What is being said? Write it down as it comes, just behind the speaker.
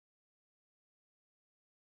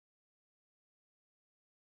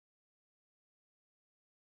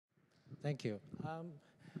Thank you.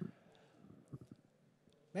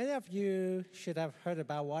 Many of you should have heard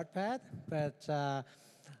about Wattpad, but not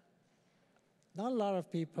a lot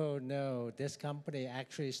of people know this company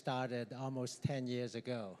actually started almost 10 years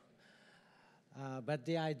ago. But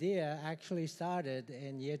the idea actually started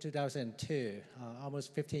in year 2002,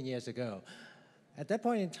 almost 15 years ago. At that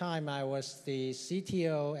point in time, I was the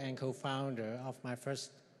CTO and co-founder of my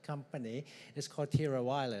first company. It's called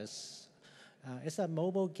Serialized. It's a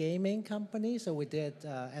mobile gaming company, so we did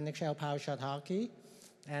NHL Power Shot Hockey,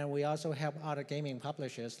 and we also help other gaming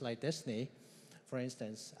publishers like Disney, for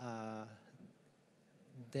instance.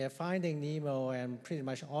 They're Finding Nemo and pretty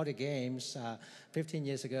much all the games 15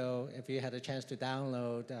 years ago. If you had a chance to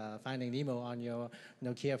download Finding Nemo on your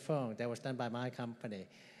Nokia phone, that was done by my company.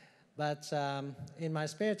 But in my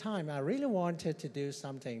spare time, I really wanted to do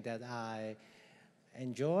something that I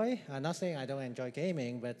enjoy. I'm not saying I don't enjoy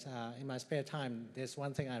gaming, but in my spare time, there's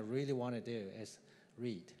one thing I really want to do is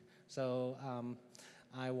read. So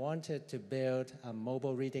I wanted to build a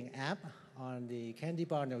mobile reading app on the candy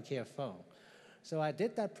bar Nokia phone. So I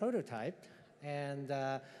did that prototype, and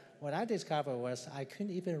what I discovered was I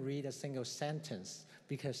couldn't even read a single sentence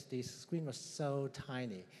because the screen was so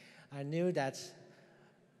tiny. I knew that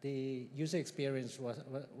the user experience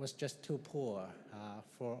was just too poor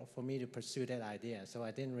for me to pursue that idea. So I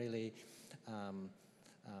didn't really,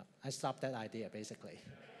 I stopped that idea basically.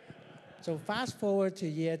 So fast forward to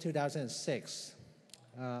year 2006.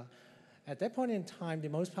 At that point in time, the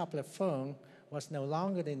most popular phone was no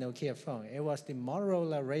longer the Nokia phone. It was the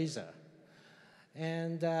Motorola Razr.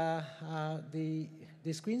 And the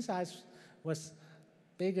screen size was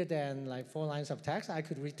bigger than like 4 lines of text. I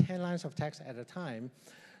could read 10 lines of text at a time.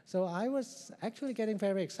 So I was actually getting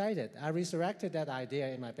very excited. I resurrected that idea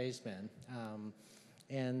in my basement.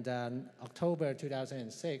 And October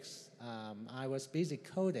 2006, I was busy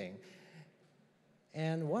coding.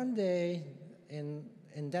 And one day in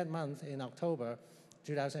that month, in October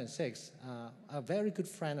 2006, a very good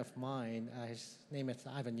friend of mine, his name is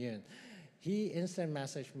Ivan Yun, he instant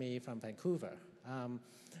messaged me from Vancouver.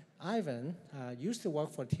 Ivan used to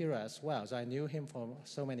work for Tira as well, so I knew him for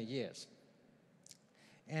so many years.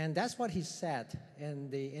 And that's what he said in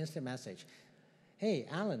the instant message. Hey,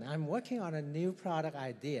 Alan, I'm working on a new product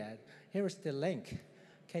idea. Here is the link.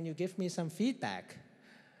 Can you give me some feedback?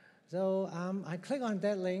 So I clicked on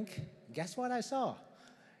that link. Guess what I saw?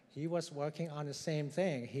 He was working on the same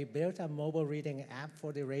thing. He built a mobile reading app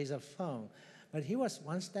for the Razr phone, but he was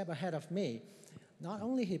one step ahead of me. Not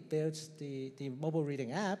only he built the mobile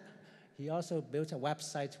reading app, he also built a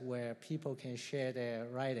website where people can share their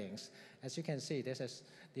writings. As you can see, this is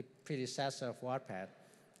the predecessor of Wattpad.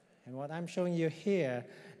 And what I'm showing you here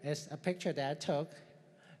is a picture that I took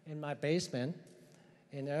in my basement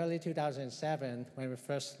in early 2007 when we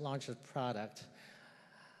first launched the product.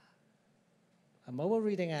 A mobile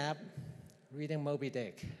reading app, reading Moby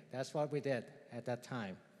Dick. That's what we did at that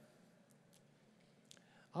time.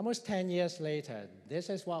 Almost 10 years later, this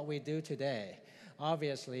is what we do today.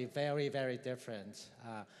 Obviously, very, very different.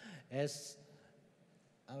 It's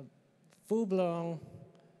a full-blown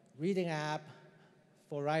reading app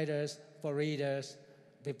for writers, for readers,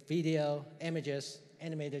 with video, images,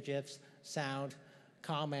 animated GIFs, sound,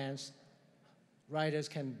 comments. Writers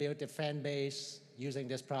can build a fan base using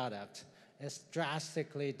this product. It's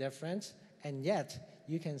drastically different, and yet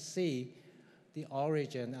you can see the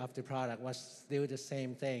origin of the product was still the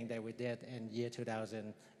same thing that we did in year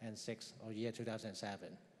 2006 or year 2007.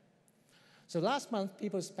 So last month,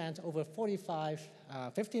 people spent over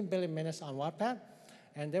 15 billion minutes on Wattpad,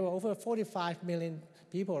 and there were over 45 million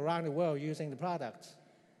people around the world using the product.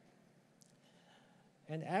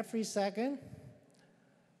 And every second,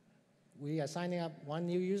 we are signing up one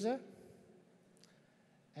new user.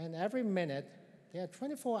 And every minute, there are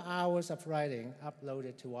 24 hours of writing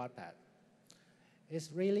uploaded to Wattpad. It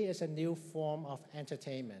really is a new form of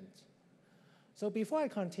entertainment. So before I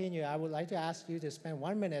continue, I would like to ask you to spend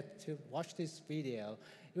 1 minute to watch this video.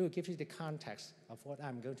 It will give you the context of what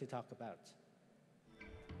I'm going to talk about.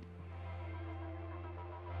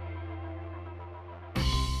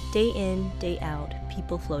 Day in, day out,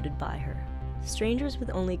 people floated by her. Strangers with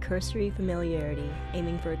only cursory familiarity,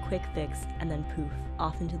 aiming for a quick fix, and then poof,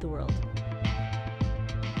 off into the world.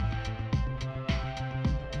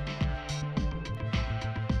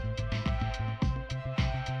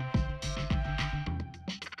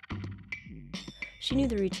 She knew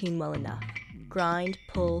the routine well enough. Grind,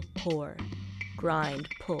 pull, pour. Grind,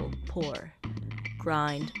 pull, pour.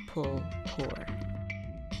 Grind, pull, pour.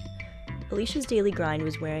 Alicia's daily grind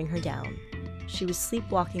was wearing her down. She was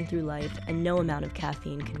sleepwalking through life, and no amount of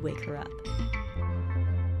caffeine could wake her up.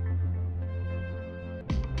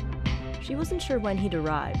 She wasn't sure when he'd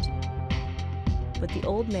arrived, but the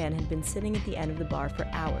old man had been sitting at the end of the bar for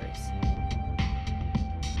hours.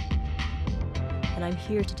 And I'm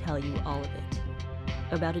here to tell you all of it,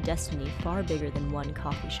 about a destiny far bigger than one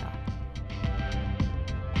coffee shop.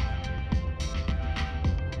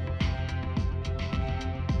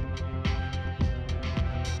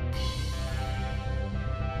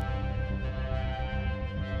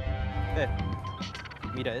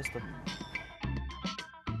 Mira esto.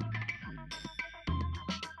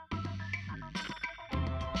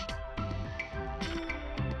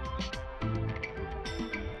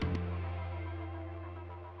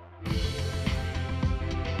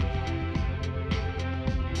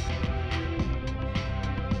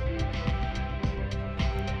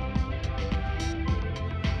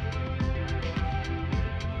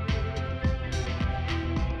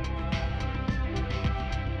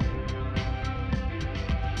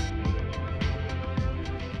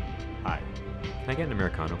 Hi. Can I get an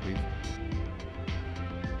Americano, please?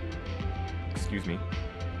 Excuse me.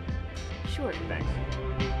 Sure. Thanks.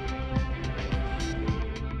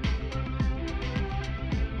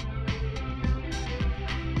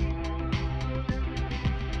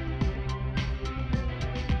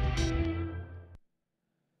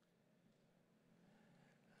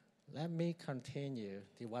 Let me continue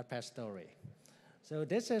the Wattpad story. So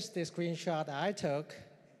this is the screenshot I took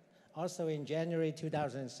also in January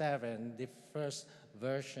 2007, the first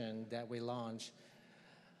version that we launched.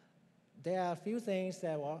 There are a few things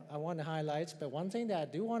that I want to highlight, but one thing that I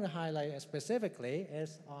do want to highlight specifically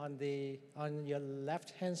is on your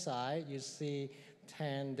left-hand side, you see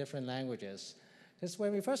 10 different languages. Because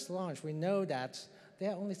when we first launched, we know that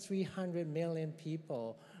there are only 300 million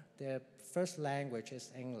people, their first language is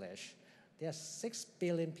English. There are 6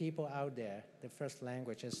 billion people out there, their first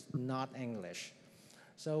language is not English.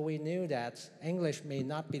 So we knew that English may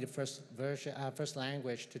not be the first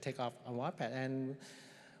language to take off on Wattpad, and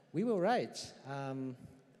we were right.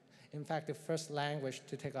 In fact, the first language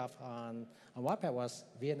to take off on Wattpad was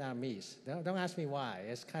Vietnamese. Don't ask me why,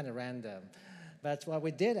 it's kind of random. But what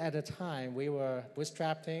we did at the time, we were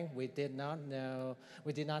bootstrapping. We did not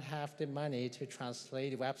have the money to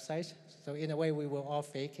translate the website. So in a way, we were all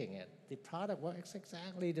faking it. The product works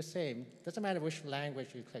exactly the same. Doesn't matter which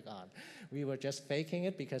language you click on. We were just faking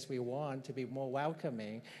it because we want to be more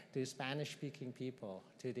welcoming to Spanish-speaking people,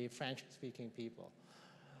 to the French-speaking people.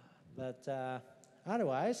 But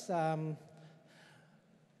otherwise,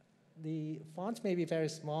 the font may be very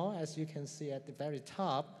small, as you can see at the very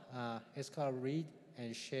top. It's called Read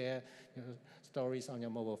and Share Your Stories on Your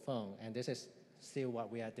Mobile Phone, and this is still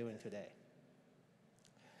what we are doing today.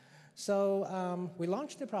 So we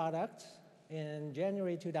launched the product in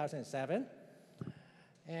January 2007,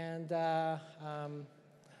 and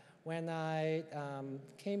when I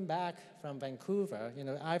came back from Vancouver,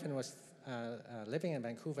 Ivan was living in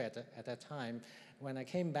Vancouver at that time. When I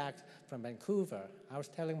came back from Vancouver, I was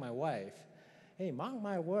telling my wife, hey, mark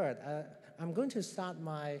my word, I'm going to start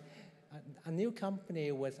a new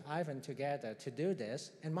company with Ivan together to do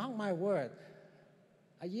this, and mark my word,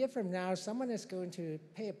 a year from now, someone is going to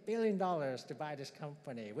pay $1 billion to buy this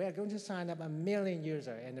company. We are going to sign up 1 million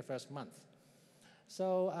users in the first month.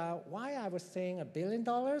 So why I was saying $1 billion?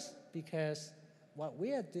 Because what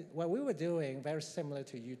we were doing very similar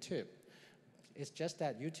to YouTube. It's just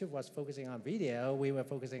that YouTube was focusing on video, we were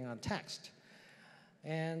focusing on text.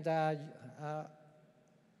 And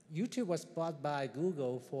YouTube was bought by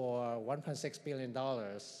Google for $1.6 billion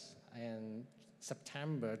in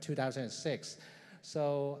September 2006.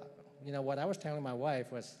 So, what I was telling my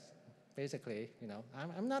wife was basically,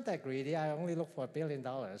 I'm not that greedy. I only look for $1 billion.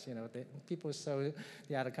 People sold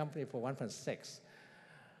the other company for 1.6.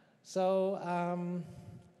 So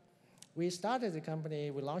we started the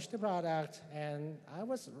company, we launched the product, and I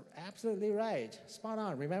was absolutely right, spot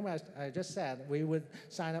on. Remember, I just said we would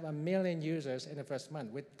sign up 1 million users in the first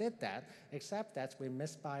month. We did that, except that we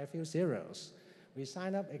missed by a few zeros. We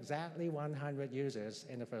signed up exactly 100 users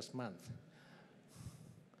in the first month.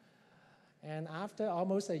 And after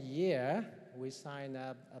almost a year, we signed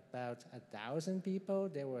up about 1,000 people.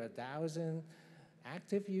 There were 1,000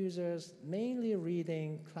 active users, mainly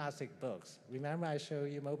reading classic books. Remember I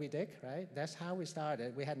showed you Moby Dick, right? That's how we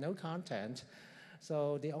started. We had no content.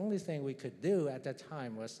 So the only thing we could do at that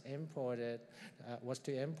time was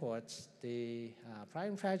to import the Pride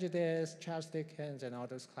and Prejudice, Charles Dickens, and all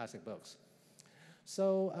those classic books.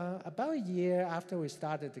 So about a year after we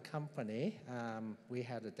started the company, we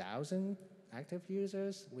had 1,000 active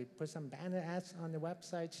users. We put some banner ads on the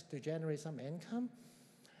website to generate some income.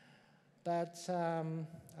 But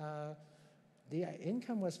the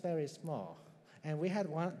income was very small. And we had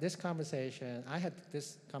this conversation. I had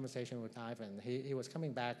this conversation with Ivan. He was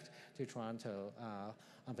coming back to Toronto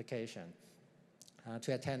on vacation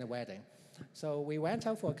to attend a wedding. So we went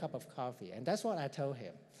out for a cup of coffee, and that's what I told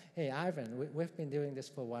him. Hey, Ivan, we've been doing this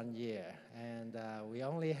for 1 year, and we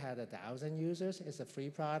only had 1,000 users. It's a free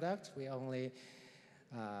product. We only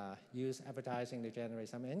use advertising to generate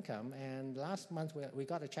some income. And last month, we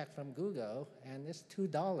got a check from Google, and it's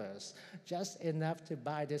 $2, just enough to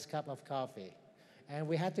buy this cup of coffee. And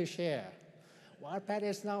we had to share. Wattpad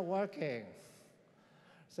is not working.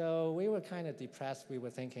 So we were kind of depressed. We were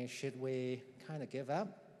thinking, should we kind of give up?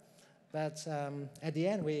 But at the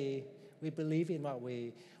end, we believe in what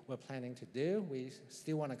we were planning to do. We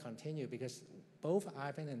still want to continue because both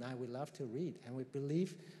Ivan and I, we love to read. And we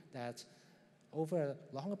believe that over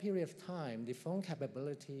a longer period of time, the phone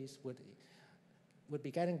capabilities would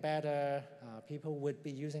be getting better. People would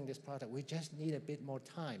be using this product. We just need a bit more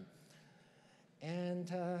time.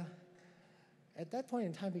 And at that point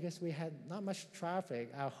in time, because we had not much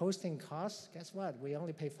traffic, our hosting costs, guess what? We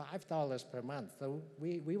only pay $5 per month. So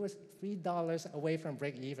we were $3 away from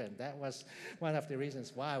break even. That was one of the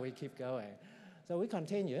reasons why we keep going. So we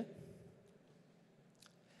continue.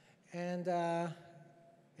 And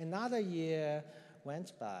another year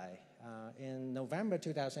went by. In November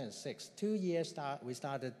 2006, 2 years after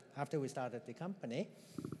we started the company,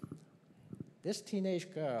 this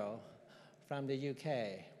teenage girl from the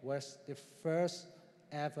UK was the first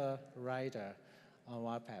ever writer on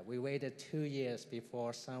Wattpad. We waited 2 years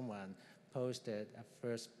before someone posted a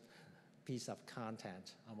first piece of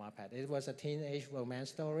content on Wattpad. It was a teenage romance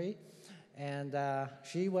story, and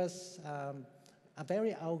she was a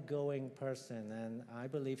very outgoing person, and I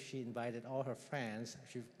believe she invited all her friends.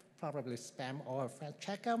 She probably spammed all her friends,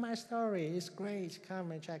 check out my story, it's great,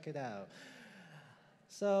 come and check it out.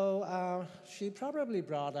 So she probably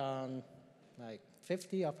brought on like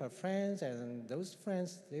 50 of her friends, and those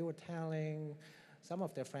friends, they were telling some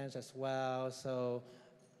of their friends as well. So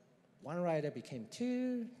one writer became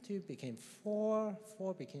two became four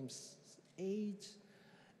became 8.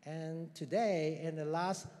 And today, in the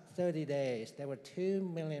last 30 days, there were 2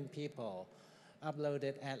 million people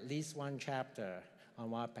uploaded at least one chapter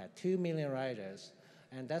on Wattpad, 2 million writers.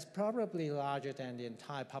 And that's probably larger than the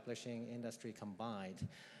entire publishing industry combined.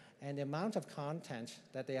 And the amount of content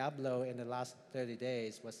that they upload in the last 30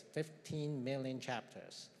 days was 15 million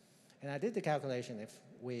chapters. And I did the calculation. If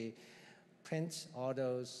we print all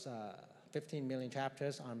those 15 million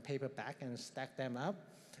chapters on paperback and stack them up,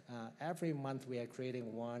 every month we are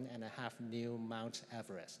creating 1.5 new Mount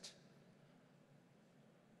Everest.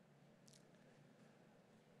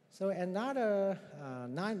 So another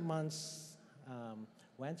 9 months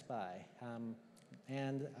went by.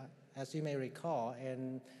 And as you may recall,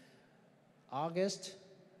 in August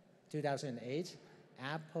 2008,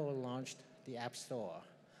 Apple launched the App Store.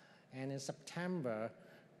 And in September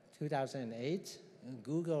 2008,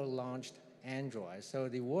 Google launched Android. So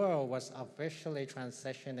the world was officially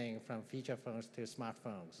transitioning from feature phones to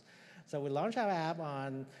smartphones. So we launched our app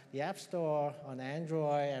on the App Store, on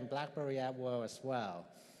Android, and BlackBerry App World as well.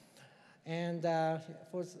 And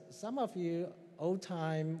for some of you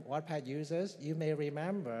old-time Wattpad users, you may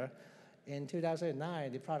remember in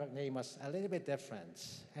 2009, the product name was a little bit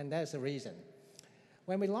different, and that's the reason.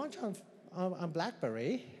 When we launched on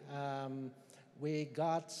BlackBerry, we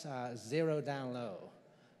got 0 download.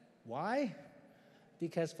 Why?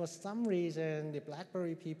 Because for some reason, the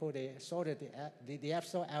BlackBerry people, they sorted the App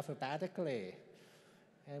Store alphabetically.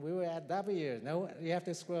 And we were at W. No, you have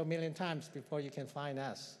to scroll 1 million times before you can find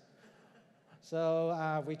us.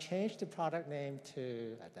 So we changed the product name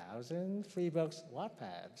to 1,000 Free Books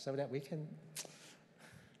Wattpad so that we can,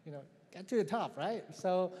 get to the top, right?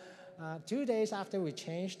 So 2 days after we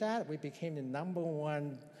changed that, we became the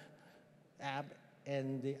 #1 app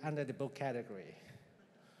under the book category.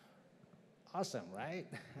 Awesome, right?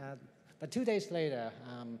 But 2 days later,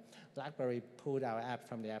 BlackBerry pulled our app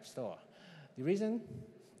from the App Store. The reason?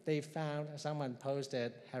 They found someone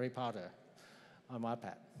posted Harry Potter on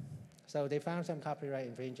Wattpad. So they found some copyright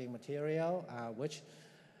infringing material, which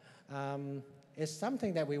is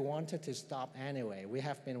something that we wanted to stop anyway. We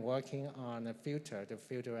have been working on a filter to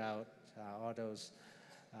filter out all those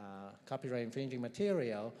copyright infringing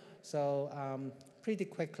material. So pretty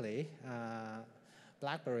quickly,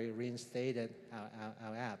 BlackBerry reinstated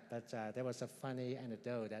our app, but there was a funny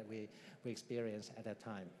anecdote that we experienced at that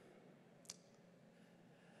time.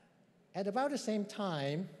 At about the same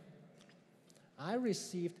time, I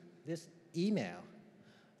received this email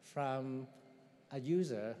from a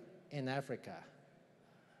user in Africa.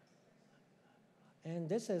 And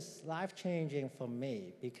this is life-changing for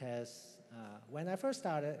me because when I first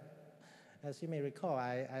started, as you may recall,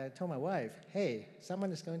 I told my wife, hey,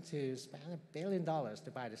 someone is going to spend $1 billion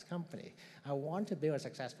to buy this company. I want to build a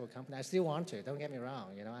successful company. I still want to, don't get me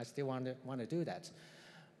wrong. I still want to do that.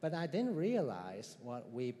 But I didn't realize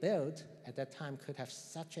what we built at that time could have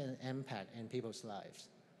such an impact in people's lives.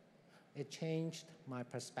 It changed my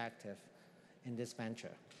perspective in this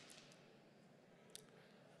venture.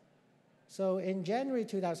 So in January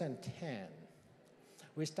 2010,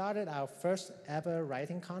 we started our first ever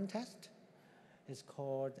writing contest. It's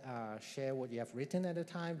called Share What You Have Written at the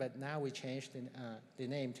time, but now we changed the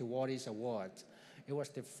name to Warty's Awards. It was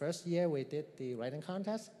the first year we did the writing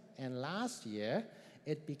contest, and last year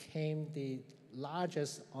it became the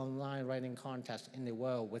largest online writing contest in the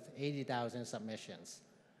world with 80,000 submissions.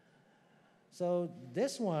 So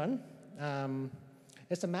this one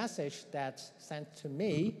is a message that's sent to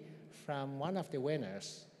me from one of the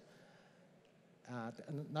winners.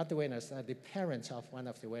 Not the winners, the parents of one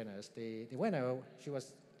of the winners. The winner, she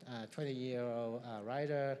was a 20-year-old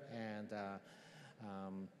writer, and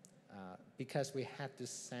because we had to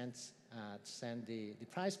send the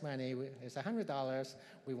prize money, it's $100.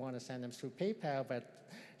 We want to send them through PayPal, but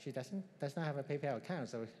she does not have a PayPal account,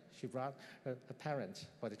 so she brought her parents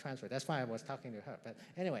for the transfer. That's why I was talking to her. But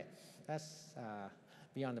anyway, that's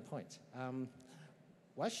beyond the point.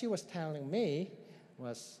 What she was telling me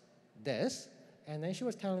was this, and then she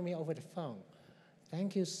was telling me over the phone,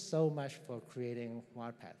 thank you so much for creating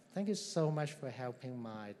Wattpad. Thank you so much for helping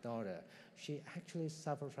my daughter. She actually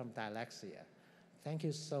suffered from dyslexia. Thank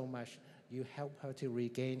you so much. You helped her to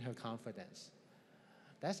regain her confidence.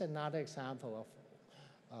 That's another example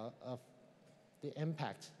of the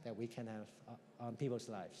impact that we can have on people's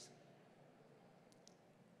lives.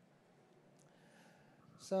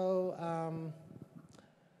 So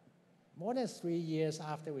more than 3 years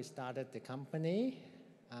after we started the company,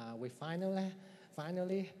 we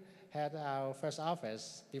finally had our first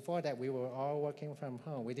office. Before that, we were all working from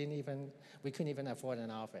home. We couldn't even afford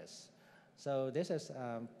an office. So this is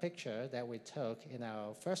a picture that we took in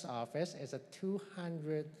our first office. It's a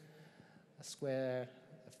 200 square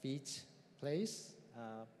feet place,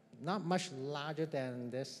 not much larger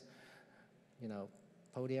than this,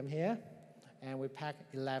 podium here. And we packed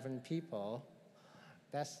 11 people.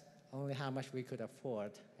 That's only how much we could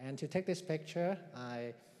afford. And to take this picture,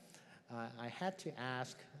 I had to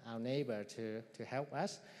ask our neighbor to help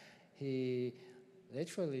us. He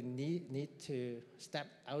literally need to step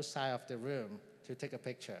outside of the room to take a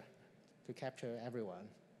picture, to capture everyone.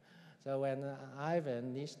 So when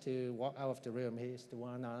Ivan needs to walk out of the room, he's the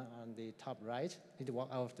one on the top right. He needs to walk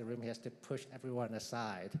out of the room, he has to push everyone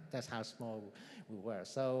aside. That's how small we were.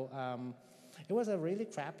 So it was a really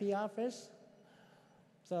crappy office.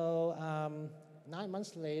 So 9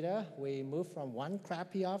 months later, we moved from one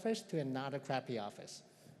crappy office to another crappy office.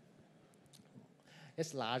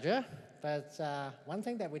 It's larger, but one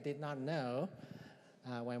thing that we did not know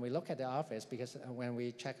when we look at the office, because when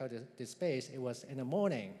we check out the space, it was in the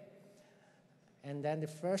morning. And then the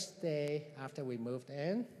first day after we moved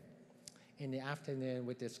in the afternoon,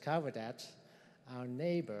 we discovered that our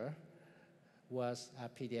neighbor was a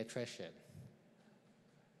pediatrician.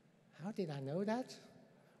 How did I know that?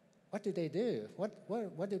 What do they do?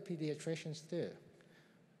 What do pediatricians do?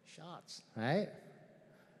 Shots, right?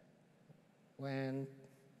 When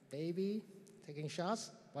baby taking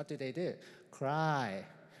shots, what do they do? Cry.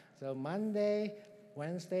 So Monday,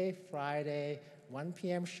 Wednesday, Friday, 1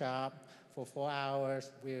 p.m. sharp, for 4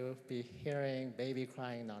 hours, we'll be hearing baby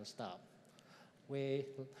crying nonstop. We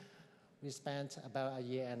spent about a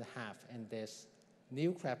year and a half in this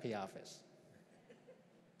new crappy office.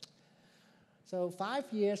 So 5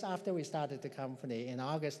 years after we started the company, in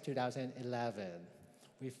August 2011,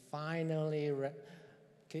 we finally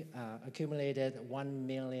accumulated 1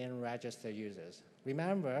 million registered users.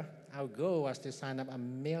 Remember, our goal was to sign up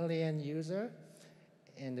 1 million users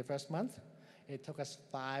in the first month. It took us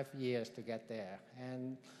 5 years to get there.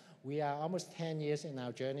 And we are almost 10 years in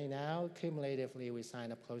our journey now. Cumulatively, we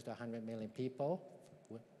signed up close to 100 million people,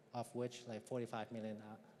 of which like 45 million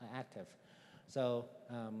are active. So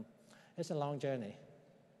it's a long journey.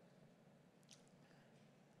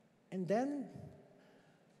 And then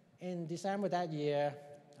in December that year,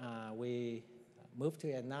 we moved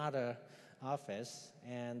to another office.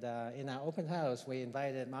 And in our open house, we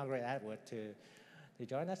invited Margaret Atwood to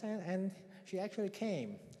join us. And she actually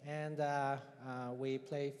came. And we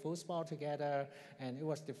played foosball together. And it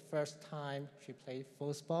was the first time she played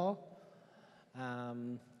foosball.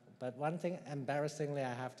 But one thing, embarrassingly,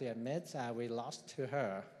 I have to admit, we lost to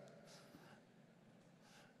her.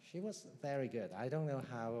 She was very good. I don't know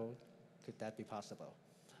how could that be possible.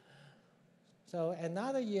 So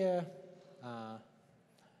another year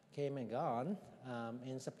came and gone.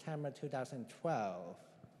 In September 2012,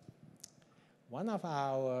 one of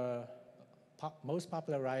our most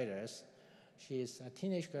popular writers, she's a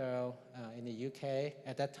teenage girl in the UK.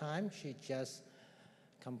 At that time, she just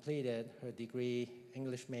completed her degree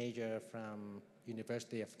English major from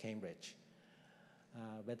University of Cambridge.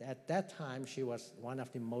 But at that time, she was one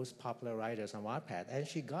of the most popular writers on Wattpad, and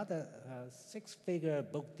she got a six-figure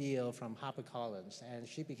book deal from HarperCollins, and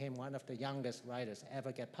she became one of the youngest writers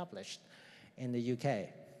ever get published in the UK.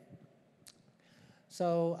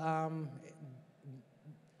 So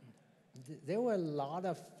there were a lot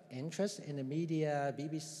of interest in the media.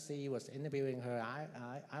 BBC was interviewing her.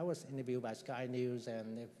 I was interviewed by Sky News,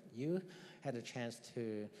 and if you had a chance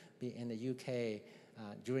to be in the UK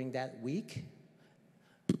during that week,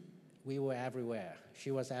 we were everywhere. She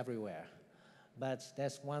was everywhere. But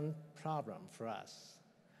there's one problem for us.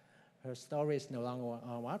 Her story is no longer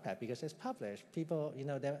on Wattpad because it's published. People,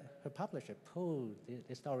 her publisher pulled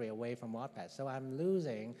the story away from Wattpad. So I'm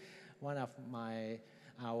losing one of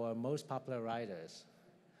our most popular writers.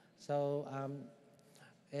 So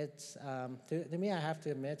to me, I have to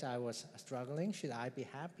admit I was struggling. Should I be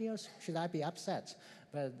happy or should I be upset?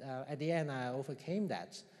 But at the end, I overcame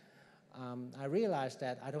that. I realized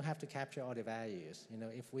that I don't have to capture all the values.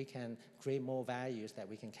 If we can create more values that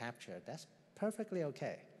we can capture, that's perfectly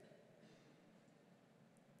okay.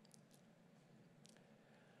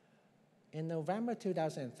 In November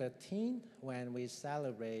 2013, when we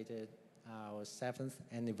celebrated our 7th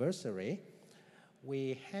anniversary,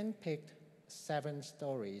 we handpicked 7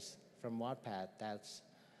 stories from Wattpad that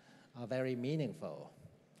are very meaningful.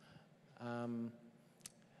 On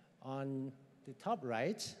the top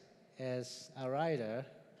right is a writer.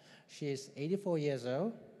 She is 84 years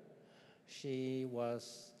old. She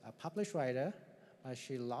was a published writer, but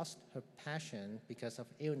she lost her passion because of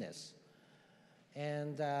illness.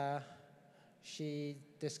 And she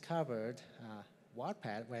discovered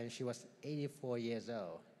Wattpad when she was 84 years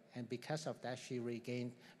old. And because of that, she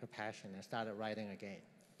regained her passion and started writing again.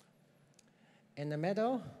 In the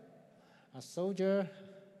middle, a soldier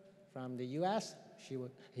from the US,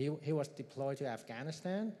 he was deployed to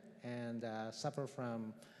Afghanistan and suffered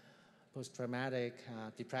from post-traumatic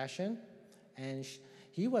depression. And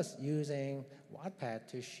he was using Wattpad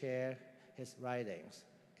to share his writings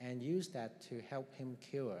and use that to help him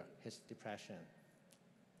cure his depression.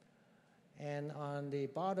 And on the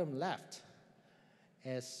bottom left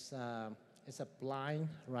is a blind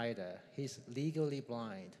writer. He's legally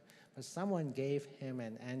blind, but someone gave him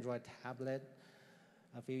an Android tablet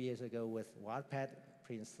a few years ago with Wattpad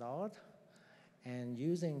pre-installed. And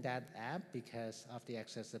using that app, because of the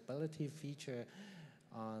accessibility feature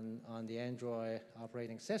on the Android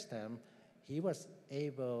operating system, he was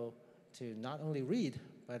able to not only read,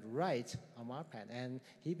 but write on Wattpad. And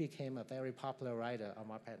he became a very popular writer on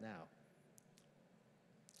Wattpad now.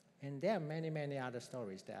 And there are many, many other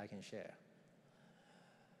stories that I can share.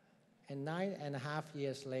 And 9.5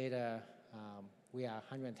 years later, we are a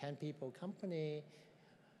 110 people company.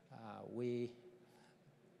 We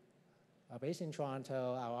are based in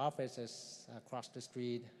Toronto. Our office is across the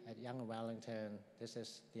street at Yonge and Wellington. This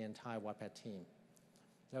is the entire Wattpad team.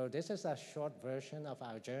 So this is a short version of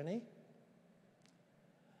our journey.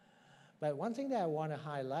 But one thing that I want to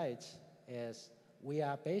highlight is we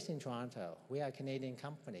are based in Toronto. We are a Canadian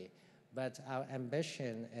company, but our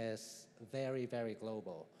ambition is very, very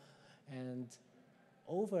global. And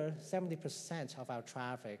over 70% of our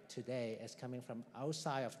traffic today is coming from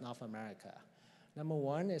outside of North America. Number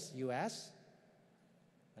 1 is US,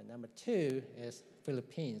 and number 2 is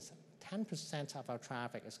Philippines. 10% of our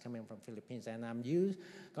traffic is coming from Philippines, and I'm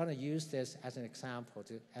going to use this as an example,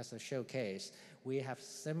 as a showcase. We have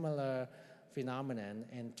similar phenomenon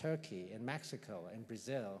in Turkey, in Mexico, in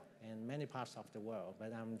Brazil, in many parts of the world,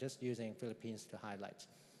 but I'm just using Philippines to highlight.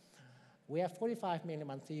 We have 45 million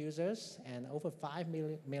monthly users, and over 5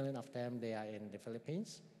 million of them, they are in the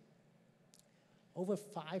Philippines. Over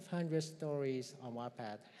 500 stories on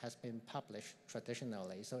Wattpad has been published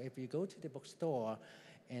traditionally. So if you go to the bookstore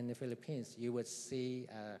in the Philippines, you would see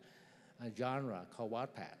a genre called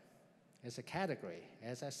Wattpad. It's a category,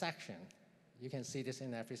 it's a section. You can see this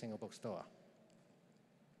in every single bookstore.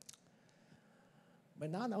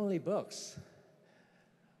 But not only books.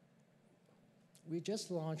 We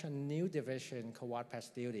just launched a new division called Wattpad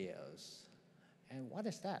Studios. And what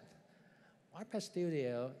is that? Wattpad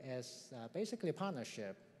Studio is basically a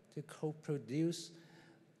partnership to co-produce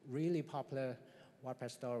really popular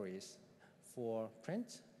Wattpad stories for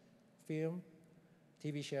print, film,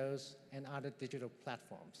 TV shows, and other digital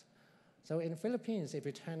platforms. So in the Philippines, if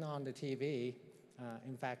you turn on the TV,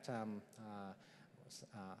 in fact,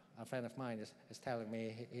 a friend of mine is telling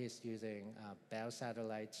me he's using Bell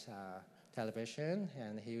satellite television,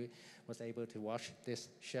 and he was able to watch this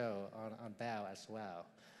show on Bell as well.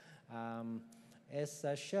 It's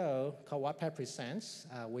a show called Wattpad Presents.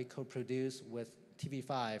 We co-produce with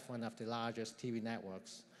TV5, one of the largest TV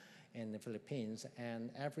networks in the Philippines.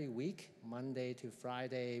 And every week, Monday to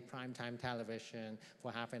Friday, primetime television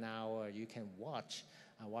for half an hour, you can watch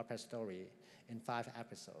a Wattpad story in 5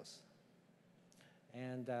 episodes.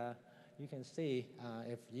 And you can see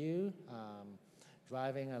if you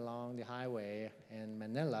driving along the highway in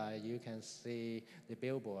Manila, you can see the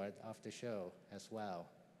billboard of the show as well.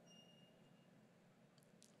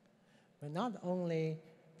 But not only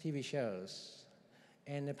TV shows.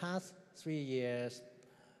 In the past 3 years,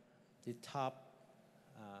 the top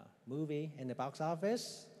movie in the box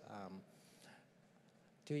office,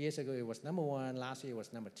 2 years ago it was #1, last year it was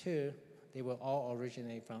 #2. They were all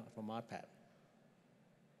originating from Wattpad.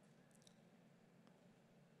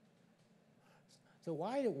 So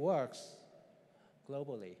why it works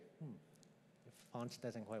globally? The font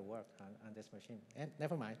doesn't quite work on this machine. And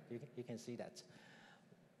never mind, you can see that.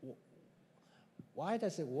 Why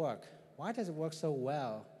does it work? Why does it work so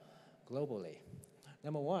well globally?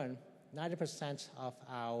 Number one, 90% of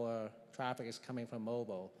our traffic is coming from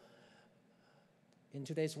mobile. In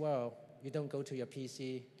today's world, you don't go to your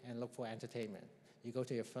PC and look for entertainment. You go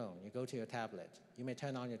to your phone, you go to your tablet. You may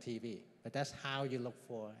turn on your TV, but that's how you look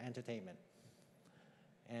for entertainment.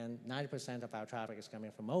 And 90% of our traffic is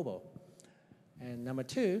coming from mobile. And number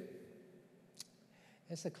two,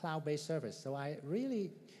 it's a cloud-based service. So I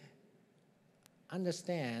really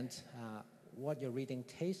understand what your reading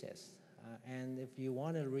taste is. And if you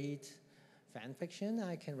want to read fan fiction,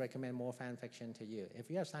 I can recommend more fan fiction to you. If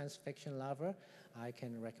you're a science fiction lover, I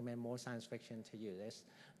can recommend more science fiction to you.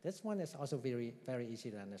 This one is also very, very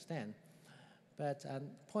easy to understand. But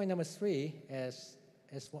point number three is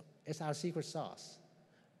our secret sauce.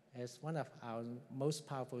 It's one of our most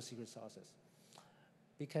powerful secret sauces.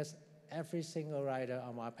 Because every single writer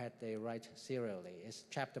on Wattpad, they write serially. It's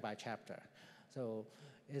chapter by chapter. So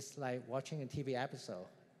it's like watching a TV episode.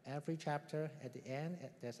 Every chapter, at the end,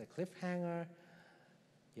 there's a cliffhanger.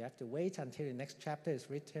 You have to wait until the next chapter is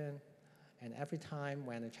written. And every time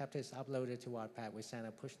when a chapter is uploaded to Wattpad, we send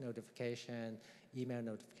a push notification, email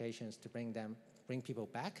notifications to bring people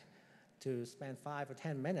back to spend 5 or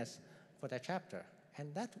 10 minutes for that chapter.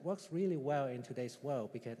 And that works really well in today's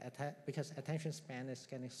world because attention span is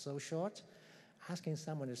getting so short. Asking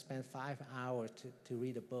someone to spend 5 hours to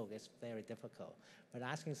read a book is very difficult. But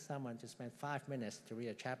asking someone to spend 5 minutes to read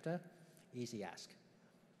a chapter, easy ask.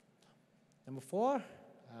 Number 4,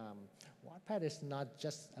 Wattpad is not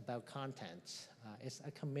just about content. It's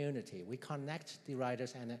a community. We connect the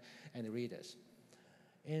writers and the readers.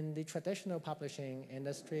 In the traditional publishing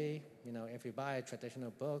industry, if you buy a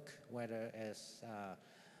traditional book, whether it's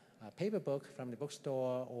a paper book from the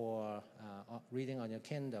bookstore or reading on your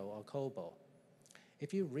Kindle or Kobo,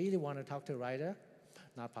 if you really want to talk to a writer,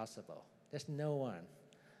 not possible. There's no one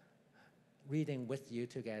reading with you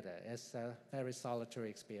together. It's a very solitary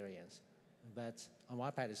experience. But on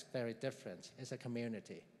Wattpad, it's very different. It's a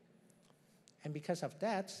community. And because of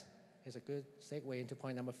that, it's a good segue into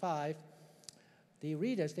point number 5. The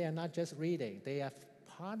readers, they are not just reading.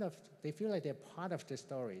 They feel like they're part of the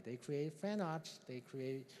story. They create fan art, they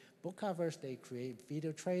create book covers, they create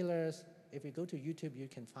video trailers. If you go to YouTube, you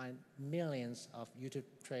can find millions of YouTube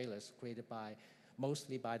trailers created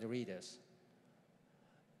mostly by the readers.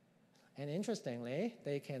 And interestingly,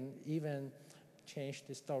 they can even change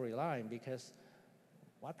the storyline because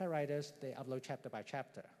Wattpad writers, they upload chapter by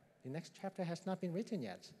chapter. The next chapter has not been written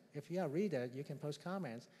yet. If you're a reader, you can post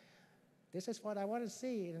comments. This is what I want to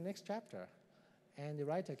see in the next chapter. And the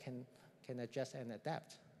writer can adjust and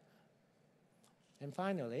adapt. And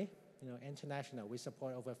finally, international. We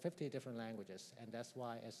support over 50 different languages, and that's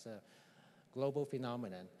why it's a global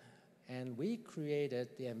phenomenon. And we created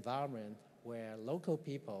the environment where local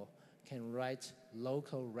people can write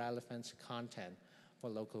local relevant content for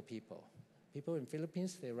local people. People in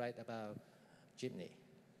Philippines, they write about jeepney.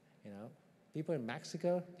 People in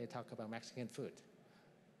Mexico, they talk about Mexican food.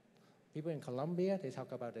 People in Colombia, they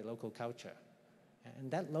talk about the local culture.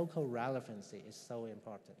 And that local relevancy is so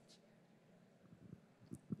important.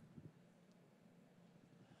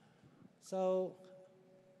 So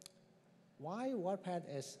why Wattpad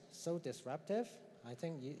is so disruptive? I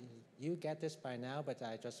think you get this by now, but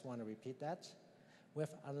I just want to repeat that.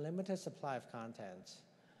 With unlimited supply of content,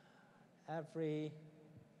 every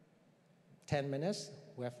 10 minutes,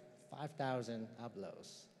 we have 5,000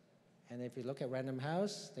 uploads. And if you look at Random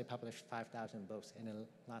House, they published 5,000 books in the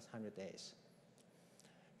last 100 days.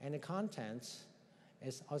 And the content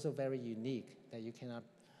is also very unique that you cannot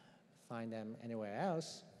find them anywhere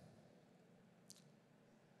else.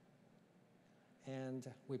 And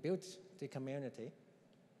we built the community.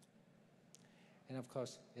 And of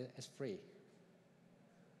course, it's free.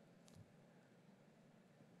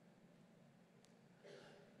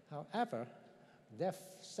 However, there are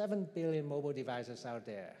 7 billion mobile devices out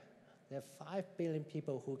there. There are 5 billion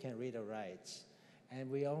people who can read or write.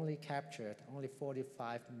 And we only captured only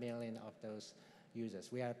 45 million of those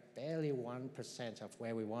users. We are barely 1% of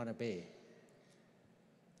where we want to be.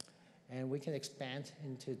 And we can expand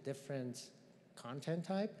into different content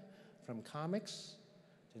type, from comics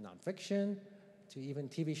to nonfiction to even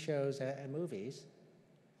TV shows and movies.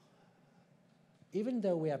 Even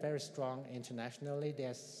though we are very strong internationally,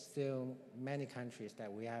 there's still many countries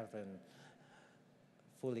that we haven't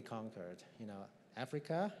fully conquered.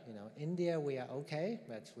 Africa, India, we are okay,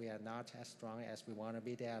 but we are not as strong as we want to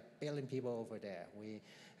be. There are 1 billion people over there. We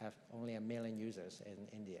have only 1 million users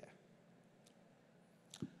in India.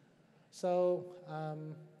 So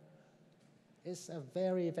it's a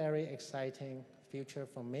very, very exciting future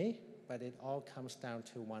for me, but it all comes down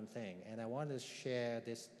to one thing. And I want to share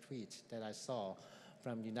this tweet that I saw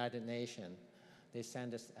from United Nations. They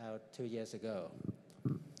sent this out 2 years ago.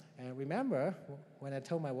 And remember, when I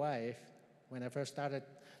told my wife, when I first started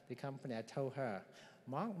the company, I told her,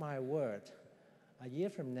 mark my word, a year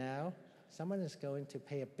from now, someone is going to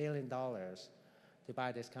pay $1 billion to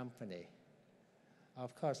buy this company.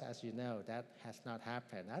 Of course, as you know, that has not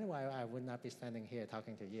happened. Otherwise, I would not be standing here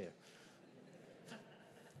talking to you.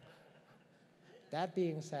 That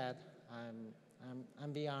being said,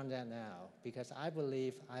 I'm beyond that now, because I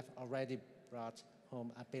believe I've already brought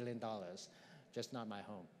home $1 billion, just not my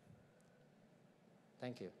home.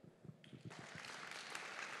 Thank you.